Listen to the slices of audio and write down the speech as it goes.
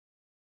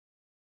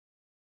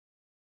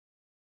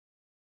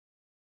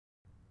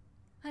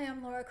Hi,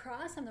 I'm Laura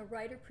Cross. I'm the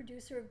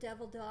writer-producer of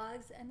Devil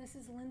Dogs, and this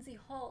is Lindsay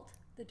Holt,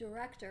 the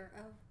director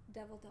of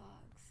Devil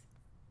Dogs.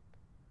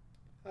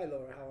 Hi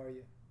Laura, how are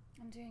you?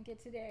 I'm doing good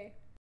today.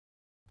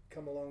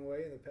 Come a long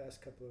way in the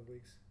past couple of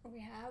weeks.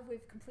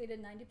 We've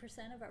completed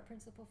 90% of our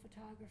principal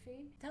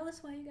photography. Tell us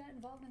why you got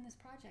involved in this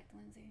project,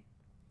 Lindsay.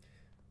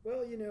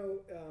 Well,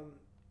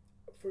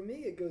 for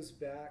me it goes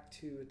back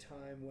to a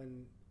time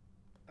when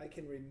I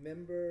can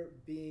remember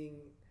being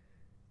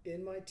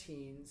in my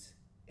teens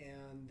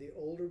and the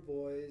older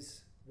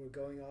boys were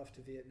going off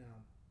to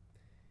Vietnam.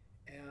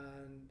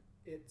 And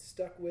it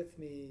stuck with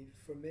me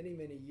for many,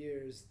 many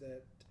years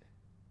that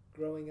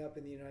growing up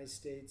in the United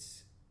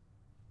States,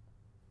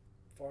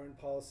 foreign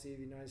policy of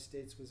the United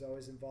States was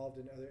always involved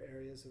in other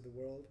areas of the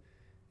world.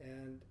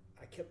 And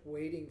I kept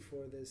waiting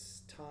for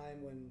this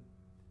time when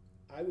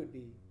I would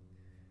be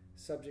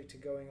subject to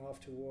going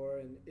off to war,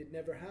 and it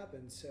never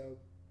happened. So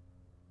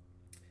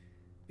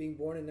being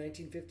born in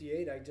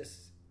 1958, I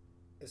just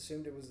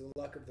assumed it was the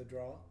luck of the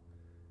draw,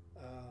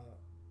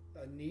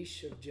 a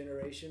niche of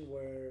generation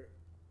where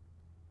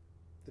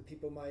the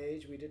people my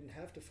age, we didn't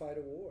have to fight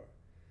a war.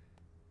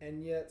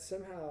 And yet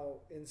somehow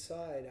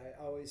inside I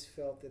always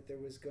felt that there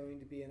was going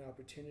to be an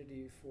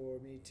opportunity for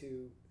me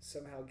to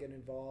somehow get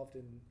involved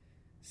and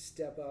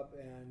step up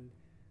and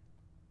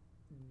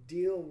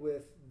deal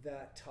with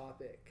that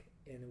topic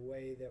in a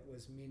way that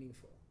was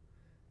meaningful.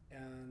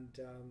 And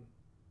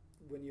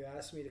when you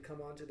asked me to come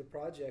onto the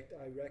project,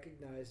 I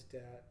recognized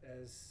that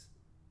as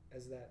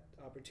that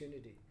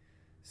opportunity.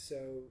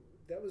 So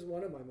that was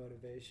one of my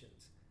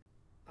motivations.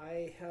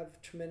 I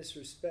have tremendous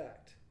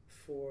respect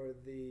for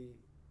the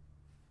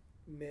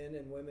men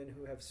and women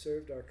who have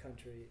served our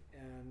country,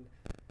 and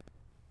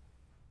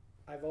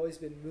I've always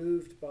been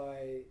moved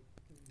by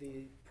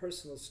the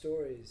personal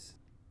stories,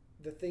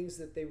 the things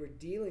that they were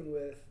dealing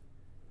with,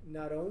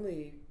 not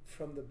only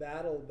from the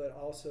battle but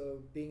also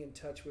being in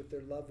touch with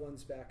their loved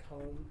ones back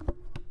home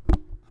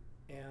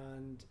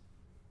and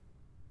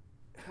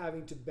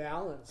having to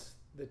balance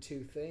the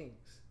two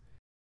things.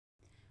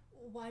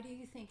 Why do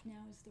you think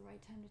now is the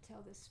right time to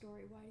tell this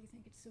story? Why do you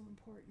think it's so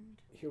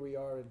important? Here we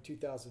are in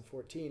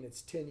 2014,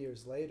 it's 10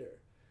 years later.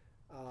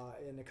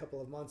 In a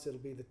couple of months it'll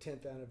be the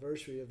 10th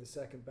anniversary of the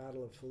Second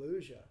Battle of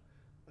Fallujah.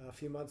 A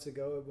few months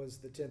ago it was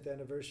the 10th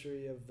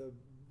anniversary of the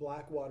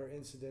Blackwater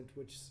incident,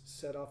 which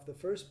set off the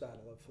First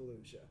Battle of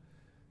Fallujah.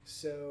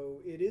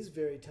 So it is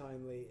very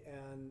timely,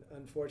 and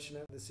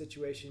unfortunately the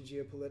situation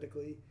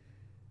geopolitically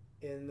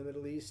in the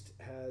Middle East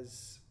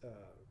has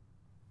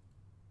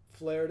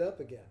flared up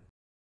again.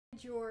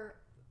 Did your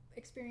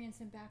experience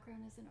and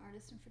background as an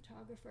artist and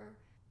photographer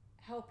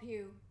help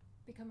you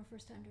become a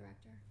first-time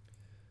director?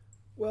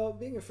 Well,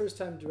 being a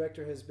first-time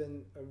director has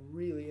been a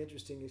really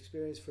interesting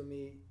experience for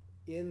me,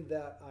 in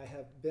that I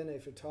have been a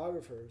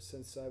photographer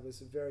since I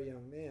was a very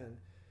young man.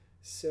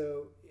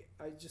 So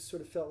I just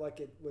sort of felt like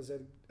it was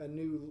a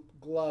new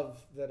glove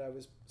that I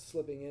was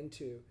slipping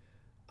into.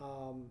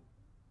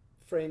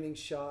 Framing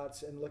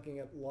shots and looking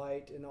at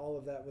light and all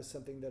of that was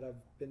something that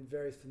I've been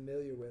very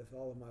familiar with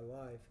all of my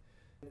life.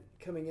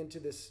 Coming into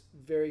this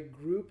very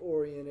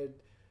group-oriented,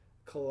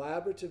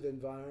 collaborative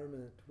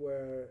environment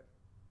where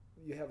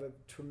you have a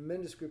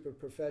tremendous group of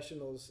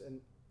professionals and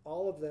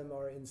all of them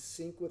are in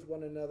sync with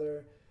one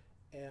another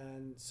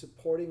and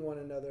supporting one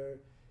another,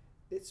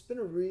 it's been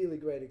a really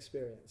great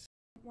experience.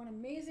 One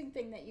amazing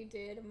thing that you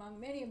did, among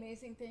many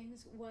amazing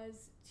things,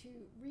 was to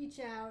reach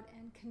out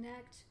and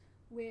connect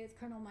with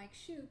Colonel Mike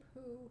Shoup,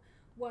 who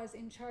was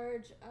in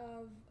charge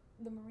of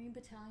the Marine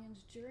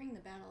battalions during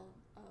the Battle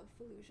of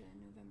Fallujah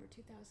in November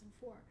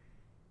 2004.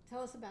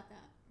 Tell us about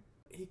that.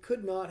 He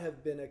could not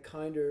have been a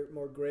kinder,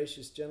 more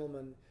gracious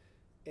gentleman,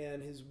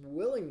 and his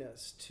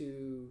willingness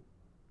to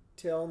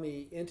tell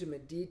me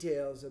intimate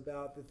details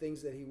about the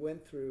things that he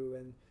went through.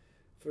 And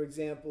for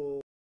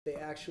example, they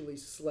actually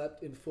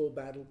slept in full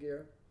battle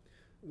gear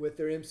with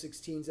their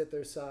M16s at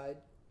their side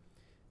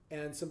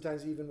and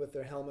sometimes even with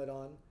their helmet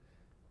on.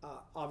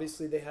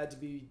 Obviously they had to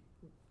be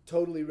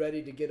totally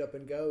ready to get up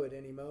and go at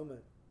any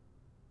moment.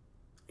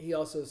 He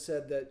also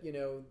said that,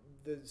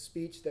 the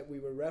speech that we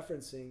were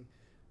referencing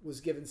was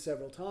given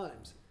several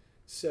times.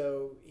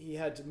 So he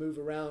had to move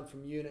around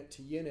from unit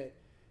to unit.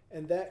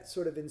 And that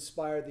sort of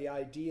inspired the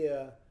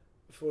idea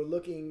for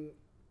looking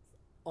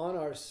on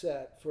our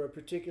set for a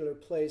particular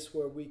place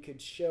where we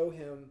could show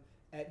him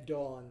at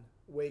dawn,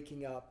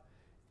 waking up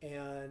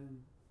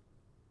and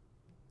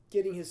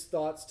getting his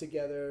thoughts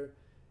together,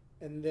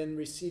 and then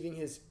receiving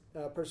his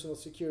personal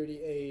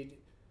security aide,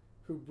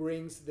 who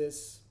brings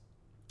this,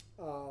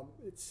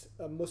 it's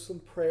a Muslim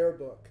prayer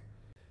book.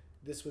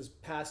 This was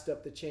passed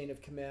up the chain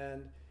of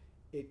command.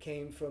 It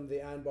came from the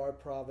Anbar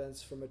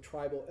province, from a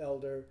tribal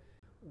elder.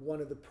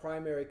 One of the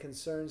primary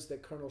concerns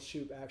that Colonel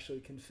Shoup actually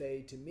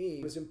conveyed to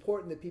me was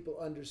important that people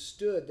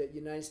understood that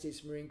United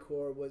States Marine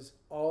Corps was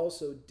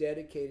also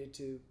dedicated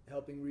to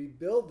helping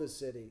rebuild the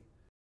city.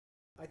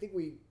 I think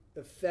we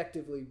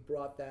effectively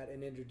brought that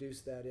and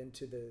introduced that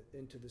into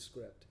the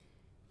script.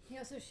 He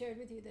also shared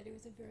with you that he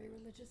was a very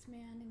religious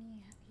man, and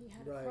he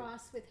had a Right.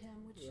 cross with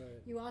him, which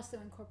Right. you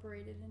also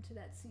incorporated into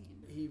that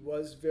scene. He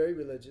was very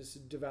religious, a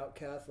devout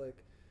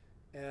Catholic,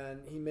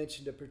 and he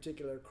mentioned a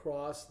particular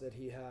cross that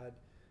he had,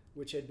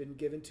 which had been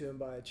given to him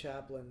by a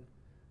chaplain,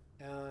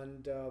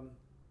 and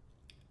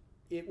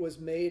it was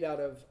made out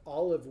of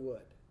olive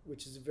wood,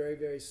 which is a very,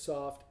 very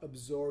soft,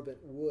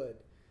 absorbent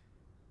wood,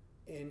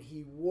 and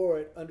he wore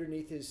it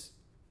underneath his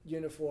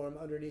uniform,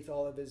 underneath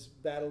all of his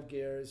battle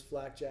gear, his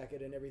flak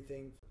jacket and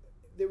everything.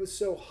 It was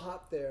so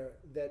hot there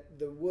that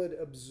the wood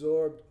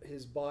absorbed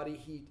his body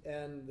heat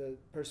and the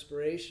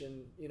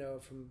perspiration,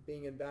 from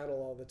being in battle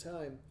all the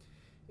time.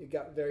 It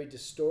got very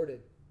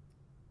distorted.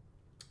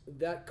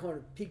 That kind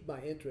of piqued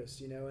my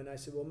interest, and I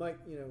said, well, Mike,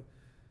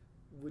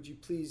 would you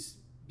please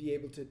be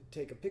able to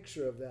take a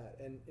picture of that?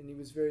 And he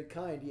was very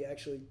kind. He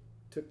actually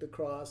took the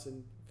cross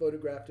and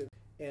photographed it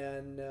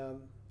and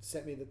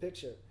sent me the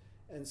picture.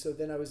 And so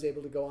then I was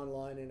able to go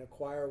online and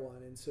acquire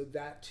one. And so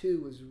that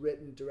too was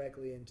written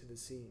directly into the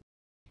scene.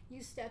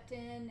 You stepped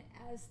in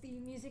as the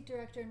music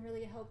director and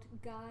really helped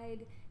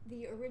guide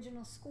the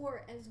original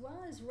score as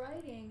well as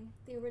writing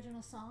the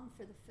original song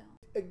for the film.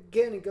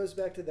 Again, it goes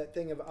back to that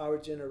thing of our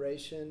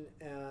generation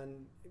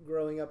and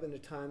growing up in a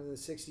time in the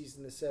 60s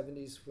and the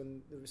 70s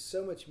when there was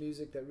so much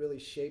music that really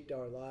shaped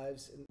our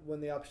lives. And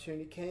when the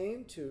opportunity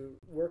came to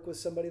work with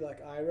somebody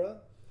like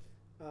Ira,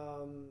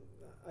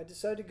 I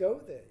decided to go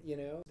with it,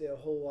 the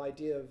whole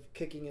idea of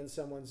kicking in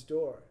someone's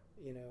door,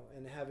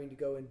 and having to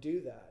go and do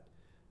that.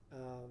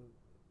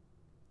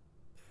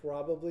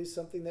 Probably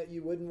something that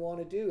you wouldn't want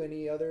to do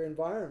any other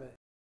environment,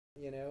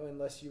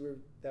 unless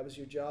that was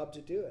your job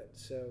to do it.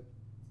 So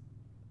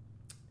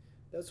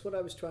that's what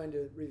I was trying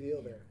to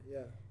reveal there.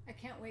 Yeah. I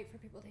can't wait for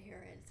people to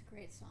hear it. It's a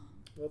great song.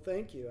 Well,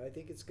 thank you. I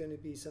think it's going to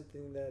be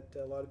something that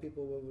a lot of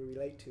people will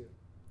relate to.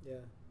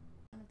 Yeah.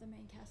 One of the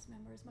main cast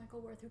members,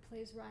 Michael Worth, who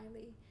plays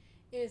Riley,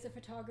 is a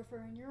photographer,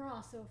 and you're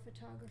also a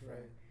photographer.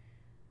 Right.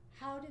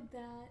 How did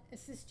that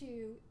assist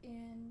you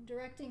in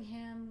directing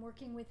him,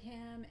 working with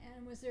him,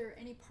 and was there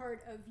any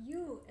part of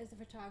you as a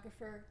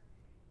photographer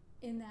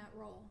in that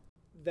role?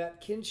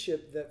 That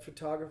kinship that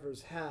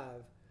photographers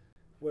have,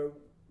 where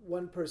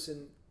one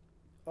person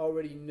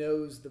already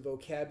knows the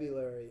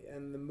vocabulary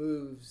and the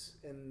moves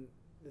and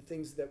the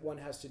things that one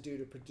has to do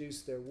to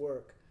produce their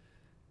work,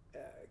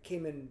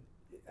 came in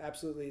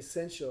absolutely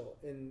essential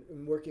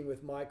in working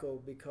with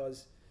Michael,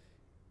 because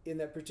in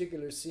that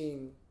particular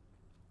scene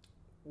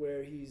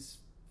where he's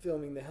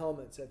filming the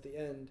helmets at the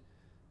end,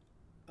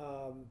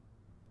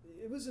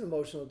 it was an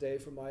emotional day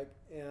for Mike,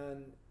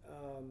 and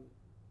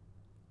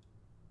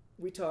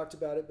we talked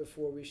about it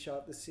before we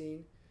shot the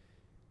scene,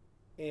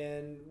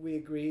 and we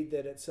agreed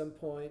that at some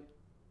point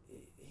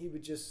he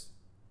would just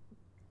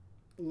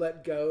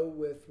let go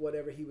with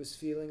whatever he was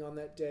feeling on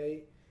that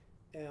day,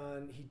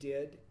 and he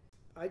did.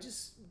 I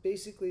just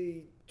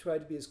basically tried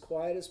to be as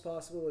quiet as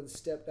possible and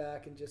step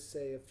back and just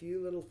say a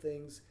few little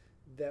things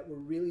that were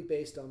really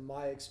based on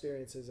my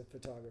experience as a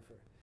photographer.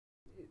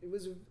 It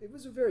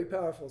was a very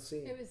powerful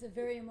scene. It was a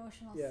very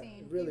emotional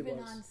scene, it really even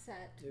was. On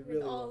set, It with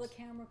really all was. the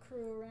camera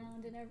crew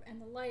around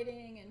and the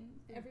lighting and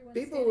everyone.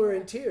 People were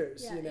in up.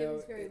 tears. Yeah, it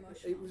was very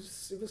emotional. It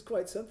was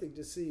quite something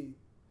to see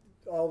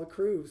all the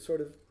crew sort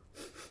of,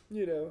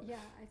 Yeah,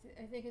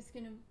 I think it's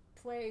going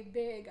to play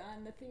big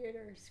on the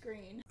theater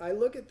screen. I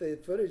look at the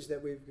footage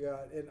that we've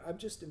got, and I'm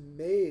just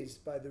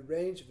amazed by the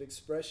range of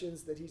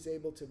expressions that he's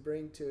able to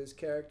bring to his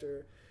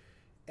character,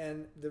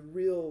 and the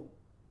real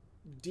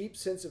deep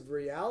sense of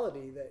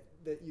reality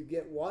that you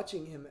get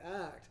watching him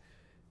act.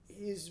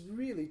 He's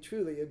really,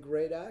 truly a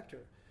great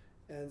actor.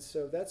 And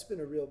so that's been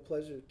a real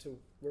pleasure to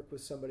work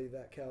with somebody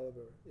that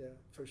caliber. Yeah,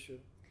 for sure.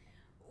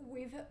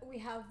 We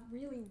have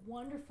really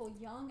wonderful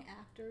young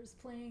actors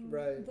playing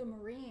Right. the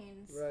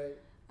Marines. Right.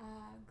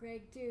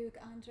 Greg Duke,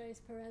 Andres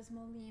Perez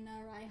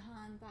Molina,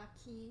 Raihan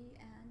Baki,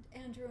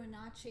 and Andrew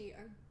Anachi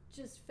are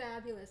just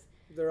fabulous.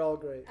 They're all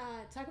great.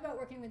 Talk about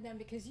working with them,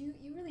 because you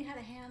really had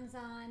a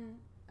hands-on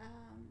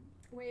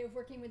way of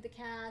working with the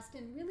cast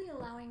and really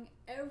allowing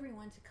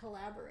everyone to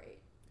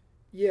collaborate.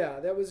 Yeah,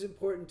 that was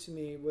important to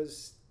me,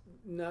 was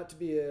not to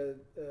be a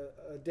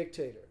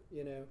dictator,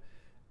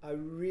 I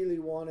really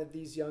wanted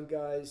these young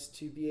guys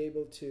to be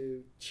able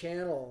to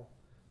channel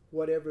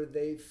whatever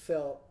they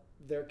felt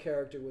their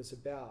character was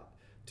about,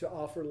 to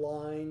offer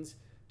lines,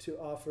 to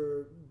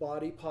offer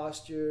body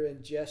posture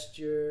and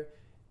gesture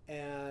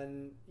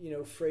and,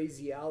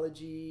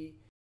 phraseology.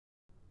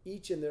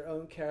 Each in their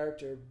own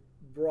character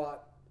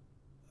brought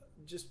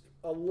just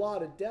a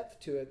lot of depth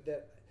to it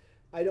that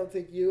I don't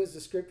think you as the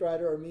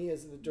scriptwriter or me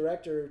as the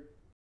director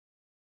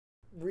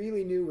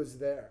really knew was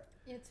there.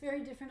 It's very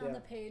different on the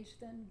page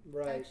than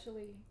Right.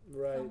 actually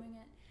Right. filming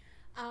it.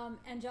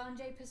 And John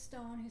J.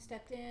 Pistone, who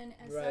stepped in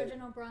as Right.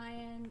 Sergeant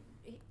O'Brien,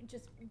 he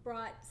just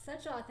brought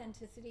such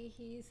authenticity.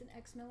 He's an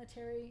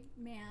ex-military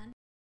man.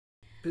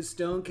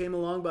 Pistone came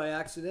along by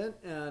accident,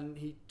 and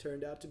he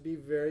turned out to be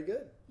very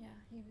good. Yeah,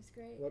 he was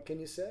great. What can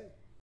you say?